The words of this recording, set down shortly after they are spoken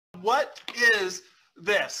what is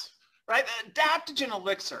this? Right? Adaptogen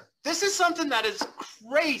elixir. This is something that is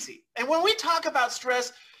crazy. And when we talk about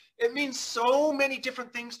stress, it means so many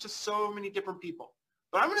different things to so many different people.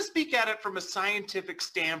 But I'm going to speak at it from a scientific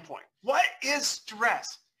standpoint. What is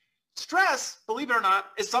stress? Stress, believe it or not,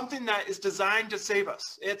 is something that is designed to save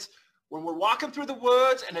us. It's when we're walking through the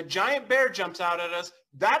woods and a giant bear jumps out at us,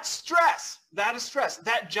 that's stress. That is stress.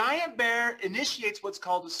 That giant bear initiates what's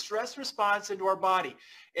called a stress response into our body.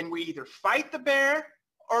 And we either fight the bear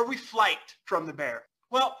or we flight from the bear.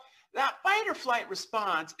 Well, that fight or flight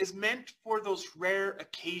response is meant for those rare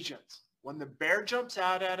occasions when the bear jumps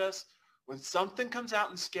out at us, when something comes out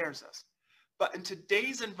and scares us. But in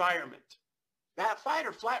today's environment, that fight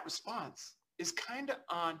or flight response is kind of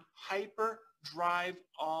on hyperdrive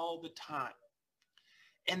all the time.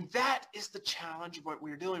 And that is the challenge of what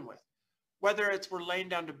we're dealing with. Whether it's we're laying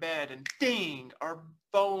down to bed and ding, our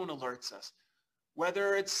phone alerts us.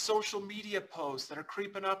 Whether it's social media posts that are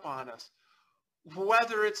creeping up on us.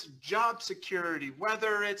 Whether it's job security,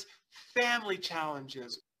 whether it's family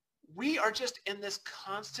challenges. We are just in this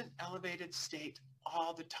constant elevated state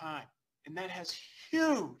all the time. And that has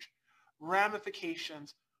huge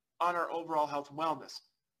ramifications on our overall health and wellness.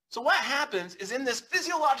 So what happens is in this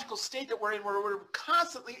physiological state that we're in, where we're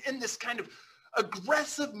constantly in this kind of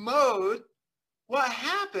aggressive mode, what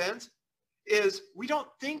happens is we don't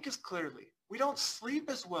think as clearly. We don't sleep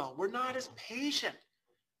as well. We're not as patient.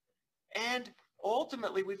 And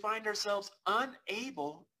ultimately, we find ourselves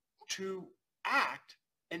unable to act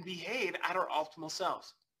and behave at our optimal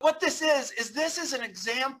selves. What this is an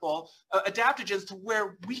example, adaptogens, to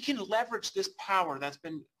where we can leverage this power that's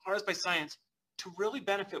been harnessed by science to really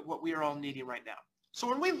benefit what we are all needing right now. So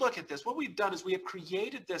when we look at this, what we've done is we have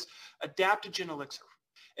created this adaptogen elixir.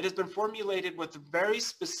 It has been formulated with very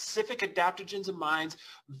specific adaptogens in mind,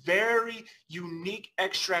 very unique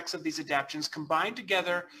extracts of these adaptogens combined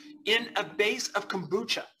together in a base of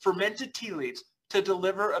kombucha, fermented tea leaves, to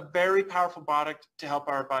deliver a very powerful product to help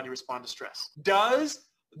our body respond to stress. Does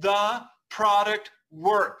the product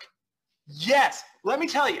work? Yes. Let me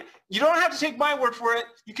tell you, you don't have to take my word for it.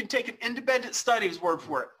 You can take an independent study's word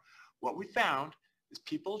for it. What we found is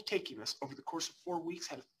people taking this over the course of 4 weeks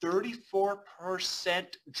had a 34%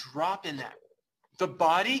 drop in that. The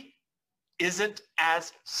body isn't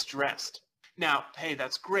as stressed. Now, hey,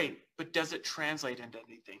 that's great, but does it translate into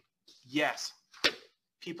anything? Yes.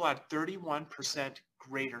 People had 31%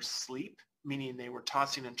 greater sleep, meaning they were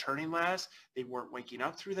tossing and turning less. They weren't waking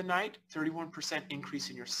up through the night. 31% increase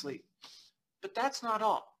in your sleep. But that's not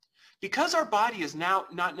all. Because our body is now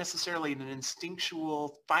not necessarily in an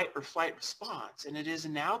instinctual fight or flight response, and it is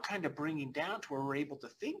now kind of bringing down to where we're able to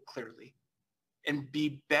think clearly and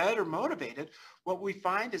be better motivated, what we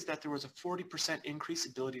find is that there was a 40% increase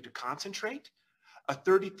ability to concentrate, a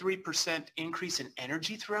 33% increase in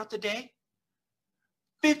energy throughout the day,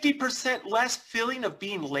 50% less feeling of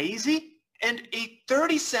being lazy, and a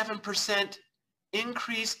 37%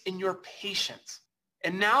 increase in your patience.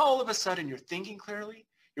 And now all of a sudden you're thinking clearly,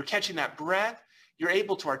 you're catching that breath, you're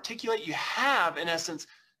able to articulate, you have, in essence,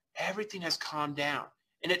 everything has calmed down.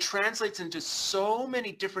 And it translates into so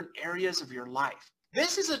many different areas of your life.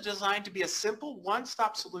 This is designed to be a simple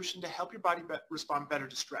one-stop solution to help your body respond better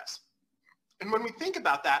to stress. And when we think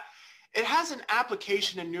about that, it has an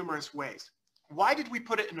application in numerous ways. Why did we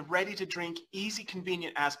put it in a ready-to-drink, easy,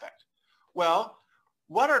 convenient aspect? Well,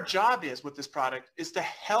 what our job is with this product is to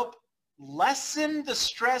help lessen the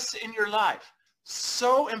stress in your life.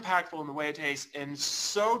 So impactful in the way it tastes and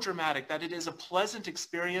so dramatic that it is a pleasant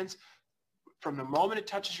experience from the moment it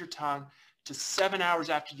touches your tongue to 7 hours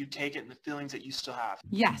after you take it and the feelings that you still have.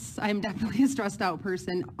 Yes, I'm definitely a stressed out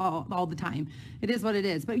person all the time. It is what it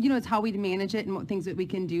is. But, you know, it's how we manage it and what things that we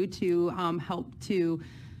can do to help to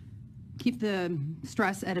keep the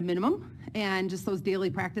stress at a minimum, and just those daily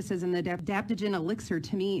practices. And the adaptogen elixir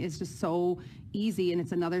to me is just so easy, and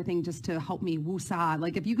it's another thing just to help me woosah.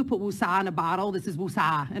 Like if you could put woosah in a bottle, this is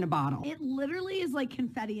woosah in a bottle. It literally is like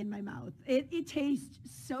confetti in my mouth. It tastes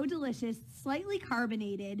so delicious, slightly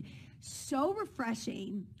carbonated, so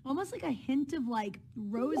refreshing, almost like a hint of like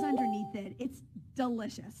rose underneath it. It's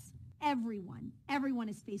delicious. Everyone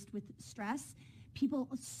is faced with stress.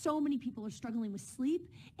 So many people are struggling with sleep,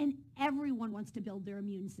 and everyone wants to build their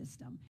immune system.